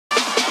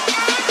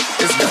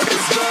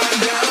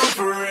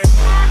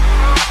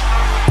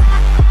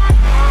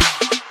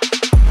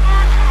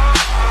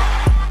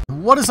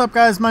What is up,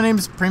 guys? My name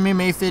is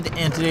PremiumAphid,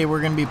 and today we're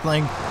going to be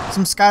playing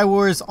some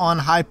Skywars on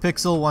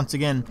Hypixel once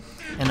again.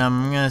 And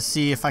I'm going to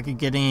see if I could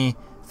get any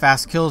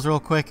fast kills real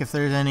quick, if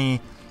there's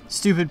any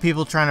stupid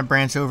people trying to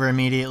branch over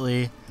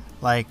immediately.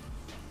 Like,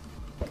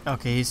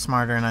 okay, he's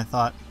smarter than I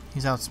thought.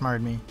 He's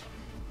outsmarted me.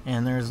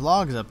 And there's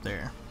logs up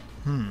there.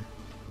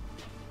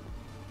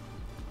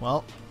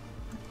 Well.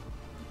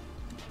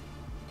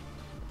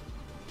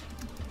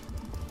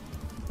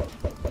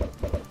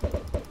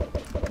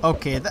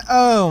 Okay,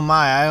 oh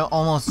my, I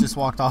almost just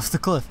walked off the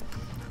cliff.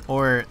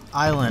 Or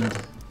island.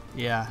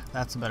 Yeah,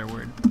 that's a better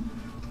word.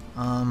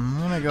 I'm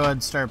gonna go ahead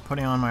and start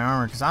putting on my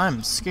armor because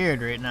I'm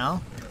scared right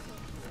now.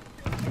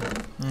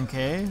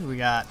 Okay, we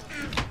got,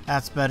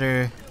 that's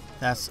better.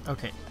 That's,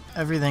 okay,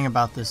 everything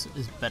about this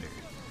is better.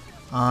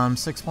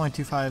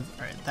 6.25,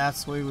 alright,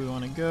 that's the way we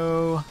want to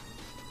go.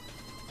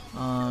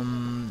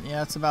 Yeah,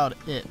 that's about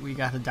it. We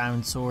got a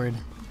diamond sword.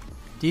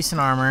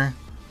 Decent armor.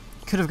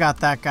 Could have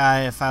got that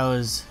guy if I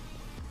was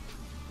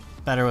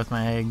better with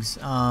my eggs.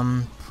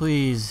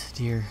 Please,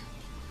 dear.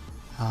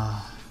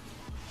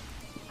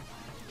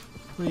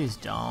 Please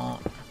don't.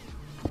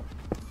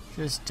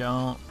 Just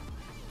don't.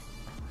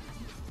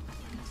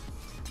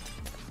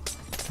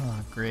 Oh,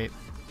 great.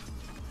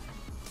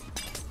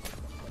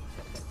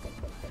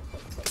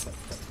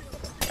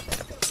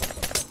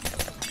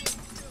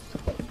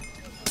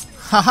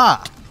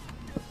 Haha!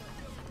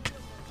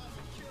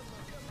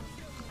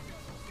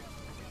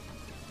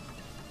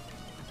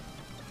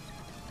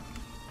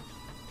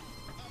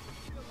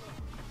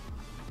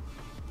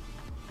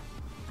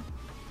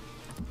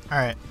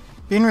 Alright,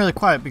 being really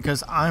quiet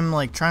because I'm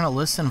like trying to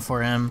listen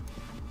for him,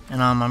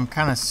 and I'm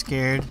kind of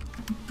scared.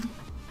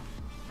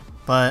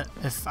 But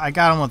if I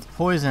got him with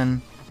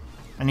poison,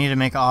 I need to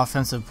make an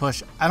offensive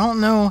push. I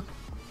don't know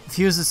if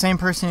he was the same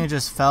person who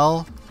just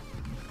fell.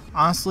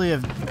 Honestly,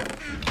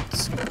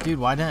 dude,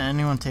 why didn't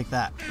anyone take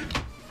that?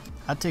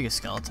 I'd take a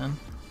skeleton.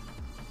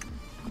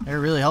 They're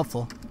really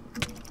helpful.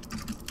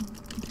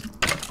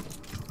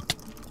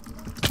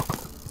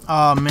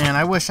 Oh man,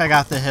 I wish I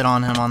got the hit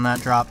on him on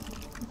that drop.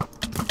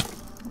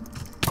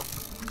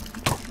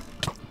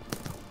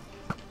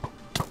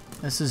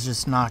 This is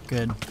just not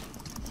good.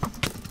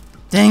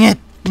 Dang it!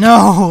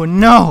 No!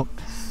 No!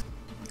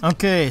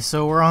 Okay,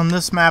 so we're on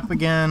this map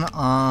again.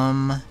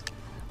 I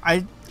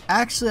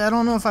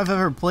don't know if I've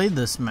ever played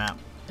this map.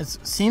 It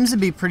seems to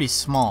be pretty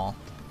small.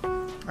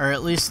 Or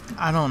at least,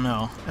 I don't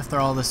know if they're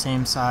all the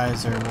same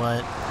size or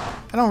what.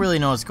 I don't really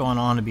know what's going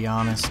on, to be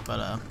honest,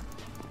 but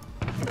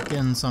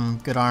getting some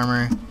good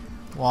armor.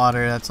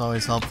 Water, that's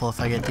always helpful if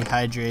I get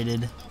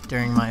dehydrated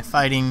during my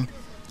fighting.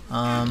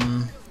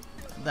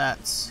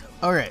 That's...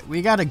 Alright,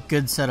 we got a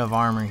good set of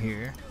armor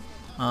here.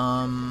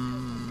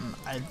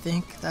 I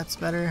think that's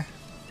better.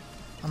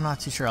 I'm not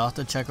too sure. I'll have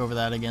to check over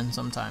that again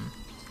sometime.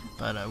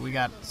 But we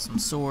got some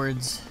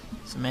swords,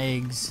 some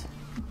eggs.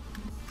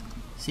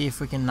 See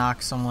if we can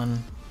knock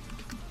someone.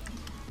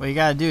 What you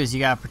gotta do is you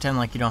gotta pretend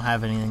like you don't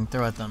have anything,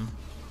 throw at them.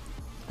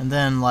 And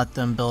then let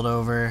them build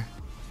over.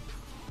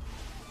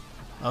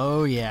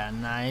 Oh yeah,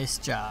 nice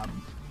job.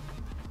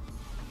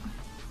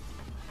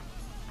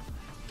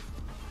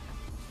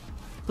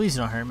 Please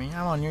don't hurt me.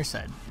 I'm on your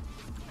side.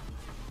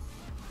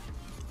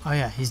 Oh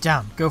yeah, he's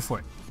down. Go for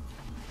it.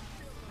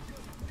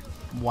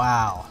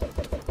 Wow.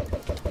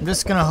 I'm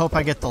just gonna hope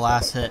I get the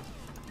last hit.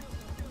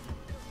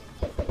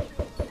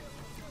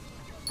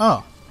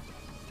 Oh.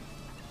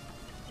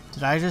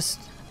 Did I just...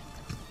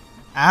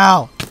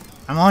 Ow!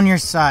 I'm on your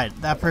side.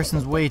 That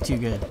person's way too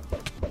good.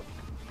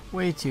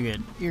 Way too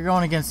good. You're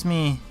going against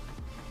me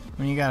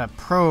when you got a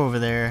pro over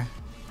there.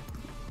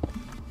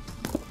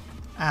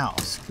 Ow,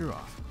 screw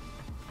off.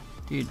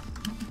 Dude.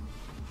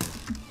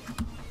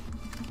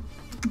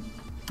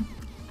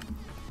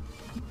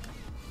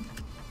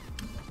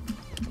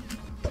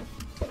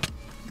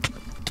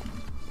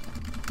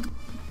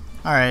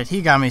 Alright,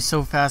 he got me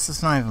so fast,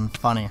 it's not even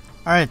funny.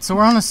 Alright, so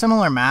we're on a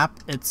similar map.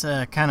 It's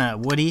kind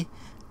of woody.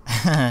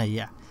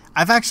 Yeah.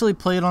 I've actually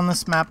played on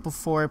this map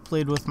before. I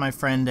played with my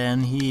friend,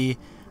 and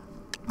I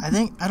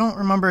don't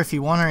remember if he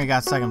won or he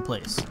got second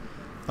place.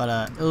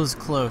 But it was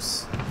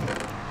close.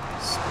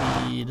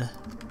 Speed.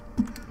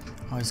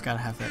 Always gotta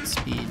have that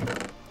speed.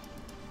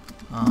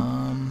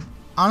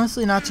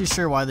 Honestly, not too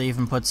sure why they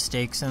even put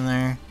steaks in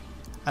there.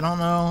 I don't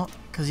know,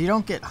 because you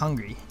don't get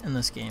hungry in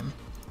this game.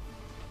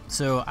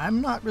 So I'm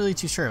not really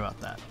too sure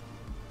about that.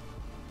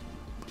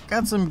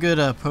 Got some good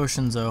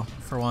potions though,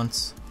 for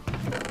once.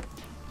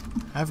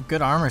 I have a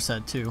good armor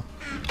set too.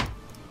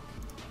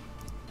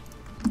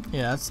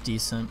 Yeah, that's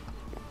decent.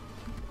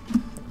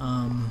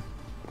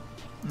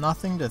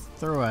 Nothing to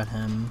throw at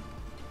him.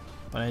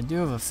 But I do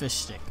have a fish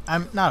stick.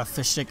 I'm not a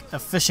fish stick, a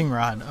fishing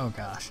rod. Oh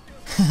gosh.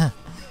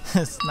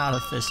 It's not a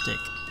fish stick.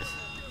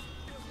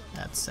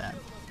 That's sad.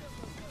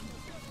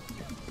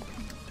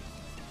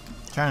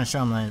 Trying to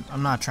show him that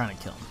I'm not trying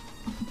to kill him.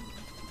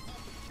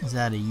 Is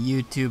that a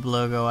YouTube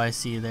logo I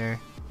see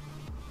there?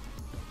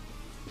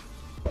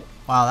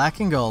 Wow, that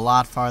can go a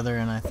lot farther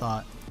than I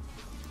thought.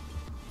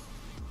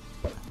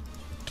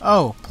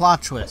 Oh,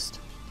 plot twist.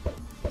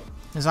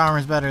 His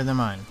armor's better than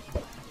mine.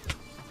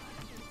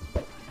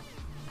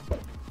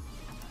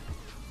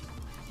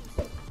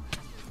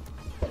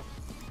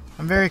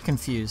 I'm very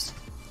confused.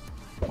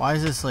 Why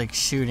is this like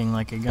shooting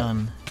like a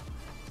gun?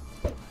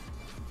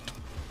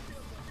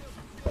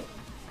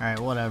 Alright,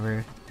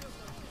 whatever.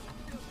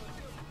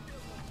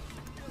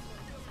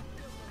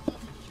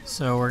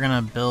 So we're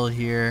gonna build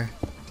here.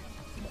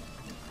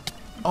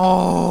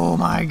 Oh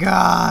my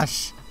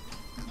gosh!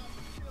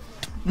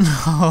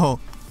 No!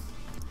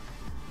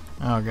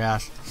 Oh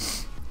gosh.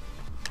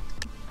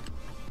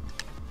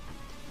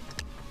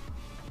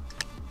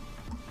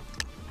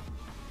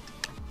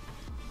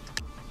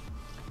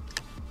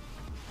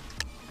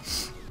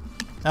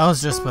 That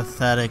was just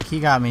pathetic. He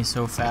got me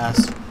so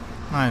fast.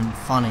 Not even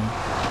funny.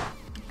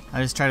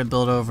 I just tried to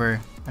build over.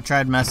 I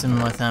tried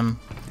messing with him.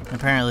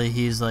 Apparently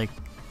he's like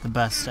the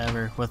best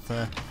ever with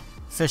the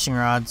fishing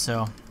rod,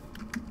 so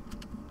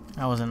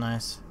that wasn't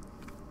nice.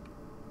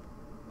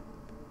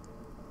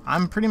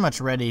 I'm pretty much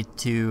ready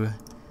to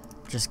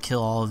just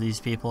kill all of these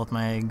people with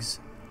my eggs.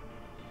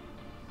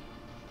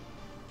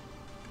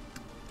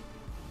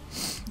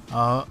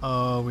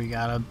 Uh-oh, we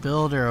got a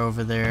builder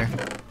over there.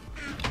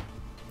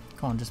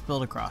 Come on, just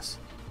build across.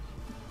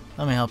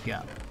 Let me help you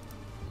out.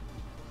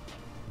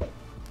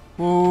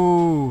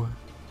 Ooh.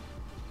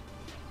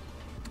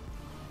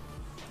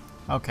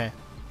 Okay.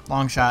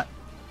 Long shot.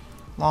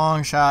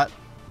 Long shot.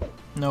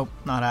 Nope,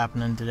 not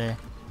happening today.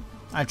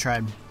 I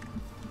tried.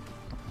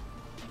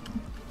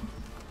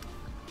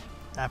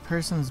 That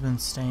person's been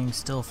staying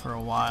still for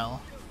a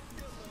while.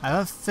 I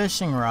have a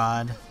fishing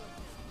rod.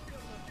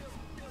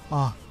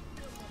 Oh.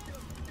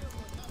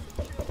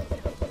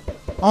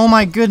 Oh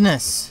my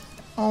goodness.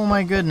 Oh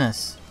my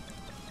goodness.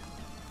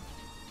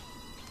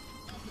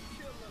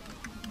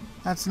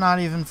 That's not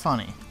even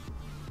funny.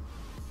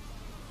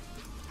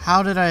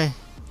 How did I...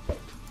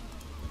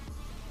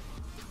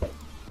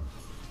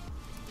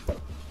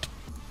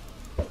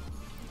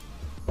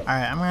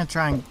 Alright, I'm gonna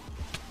try and...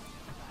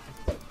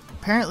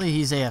 Apparently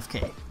he's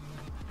AFK.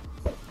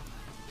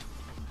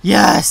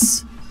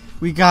 Yes!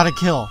 We got a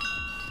kill.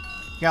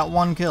 Got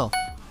one kill.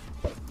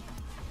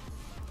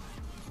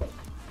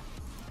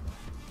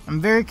 I'm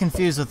very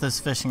confused with this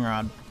fishing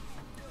rod.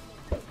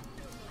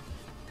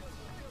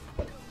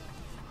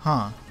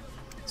 Huh.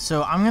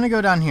 So I'm gonna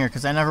go down here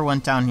because I never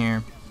went down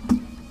here.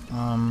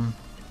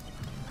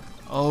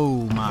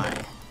 Oh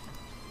my.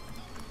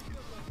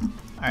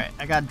 Alright,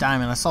 I got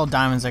diamond. I saw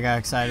diamonds, I got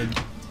excited.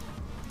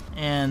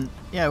 And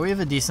yeah, we have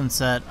a decent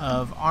set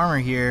of armor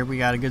here. We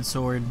got a good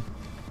sword.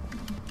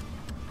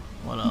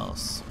 What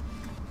else?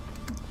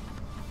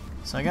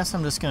 So I guess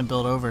I'm just gonna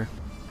build over.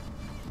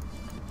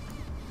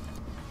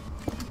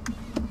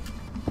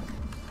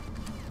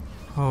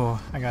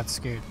 Oh, I got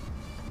scared.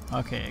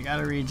 Okay, I got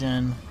a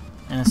regen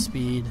and a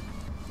speed.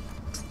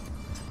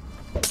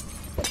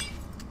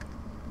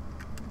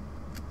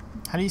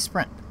 How do you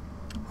sprint?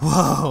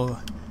 Whoa!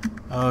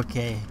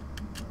 Okay.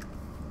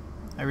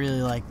 I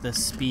really like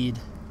this speed.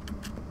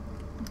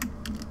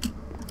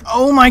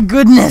 Oh my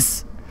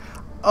goodness!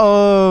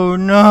 Oh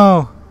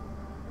no!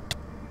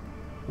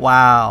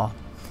 Wow.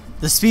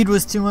 The speed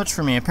was too much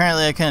for me.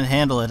 Apparently I couldn't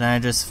handle it and I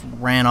just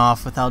ran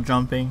off without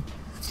jumping.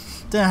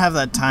 Didn't have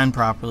that timed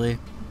properly.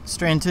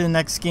 Straight into the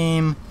next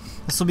game.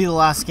 This will be the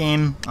last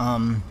game.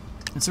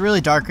 It's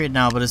really dark right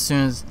now, but as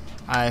soon as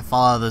I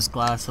fall out of this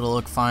glass, it'll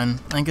look fine.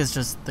 I think it's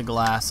just the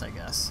glass, I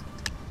guess.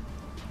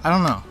 I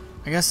don't know.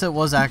 I guess it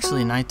was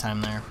actually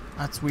nighttime there.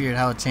 That's weird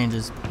how it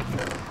changes.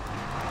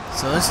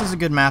 So this is a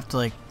good map to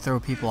like throw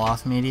people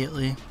off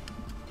immediately.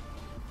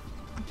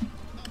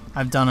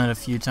 I've done it a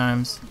few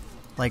times.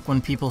 Like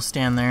when people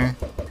stand there.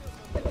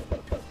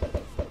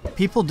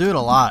 People do it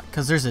a lot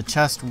because there's a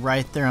chest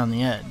right there on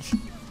the edge.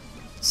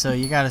 So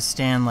you gotta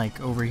stand like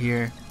over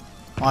here.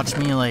 Watch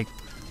me like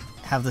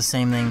have the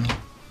same thing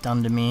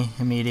done to me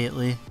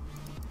immediately.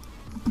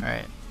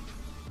 Alright.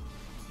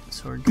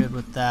 So we're good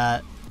with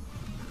that.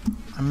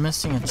 I'm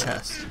missing a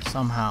chest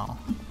somehow.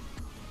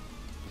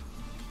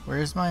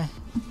 Where's my...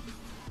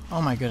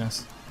 Oh my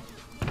goodness.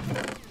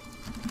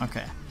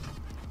 Okay.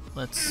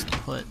 Let's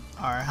put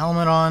our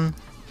helmet on.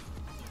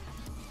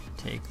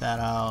 Take that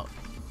out.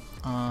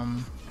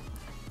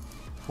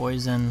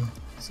 Poison.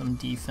 Some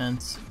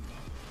defense.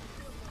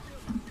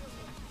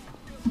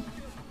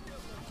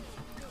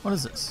 What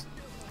is this?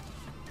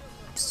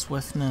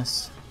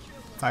 Swiftness.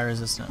 Fire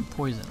resistant.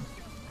 Poison.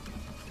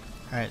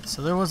 Alright,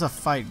 so there was a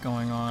fight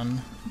going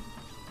on.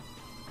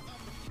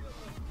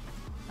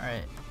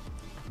 Alright.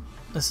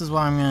 This is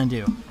what I'm gonna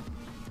do.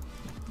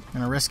 I'm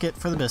gonna risk it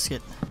for the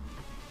biscuit.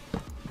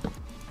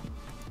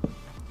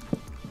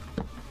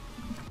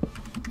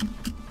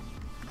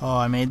 Oh,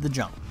 I made the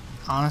jump.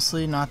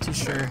 Honestly, not too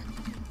sure.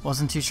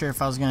 Wasn't too sure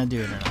if I was gonna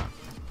do it or not.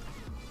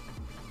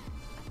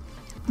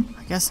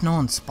 I guess no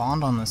one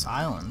spawned on this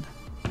island.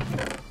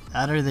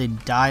 That or they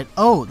died.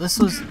 Oh, this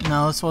was...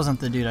 No, this wasn't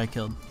the dude I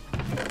killed.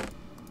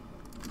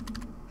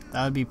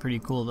 That would be pretty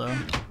cool, though.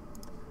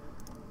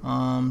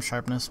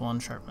 Sharpness 1,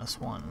 sharpness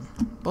 1.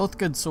 Both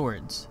good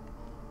swords.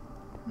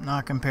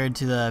 Not compared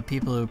to the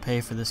people who pay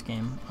for this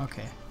game.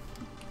 Okay.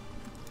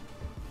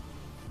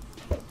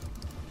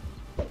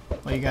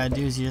 what you gotta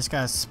do is you just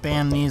gotta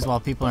spam these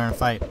while people are in a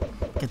fight.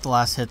 Get the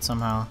last hit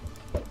somehow.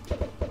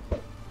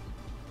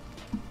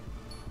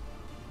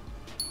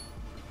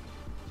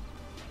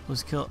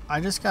 Was killed.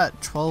 I just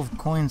got 12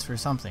 coins for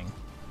something.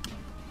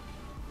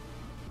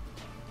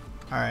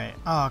 Alright.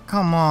 Oh,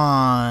 come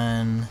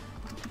on.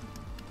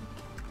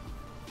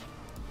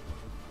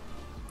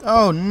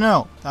 Oh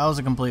no! That was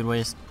a complete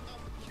waste.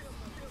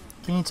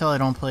 Can you tell I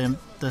don't play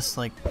this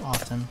like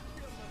often?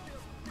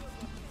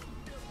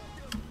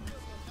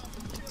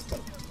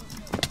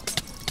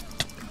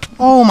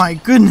 Oh my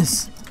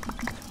goodness!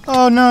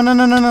 Oh no no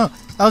no no no!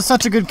 That was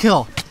such a good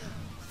kill.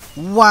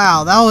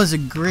 Wow, that was a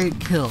great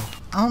kill.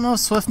 I don't know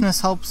if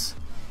swiftness helps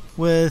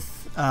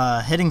with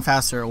hitting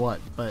faster or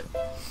what, but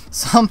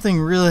something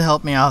really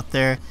helped me out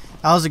there.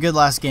 That was a good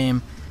last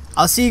game.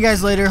 I'll see you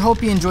guys later.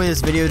 Hope you enjoy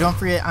this video. Don't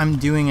forget I'm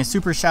doing a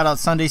Super Shoutout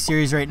Sunday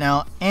series right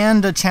now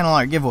and a channel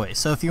art giveaway.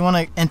 So if you want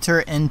to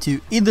enter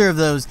into either of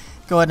those,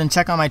 go ahead and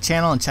check on my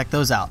channel and check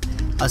those out.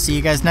 I'll see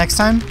you guys next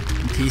time.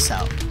 Peace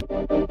out.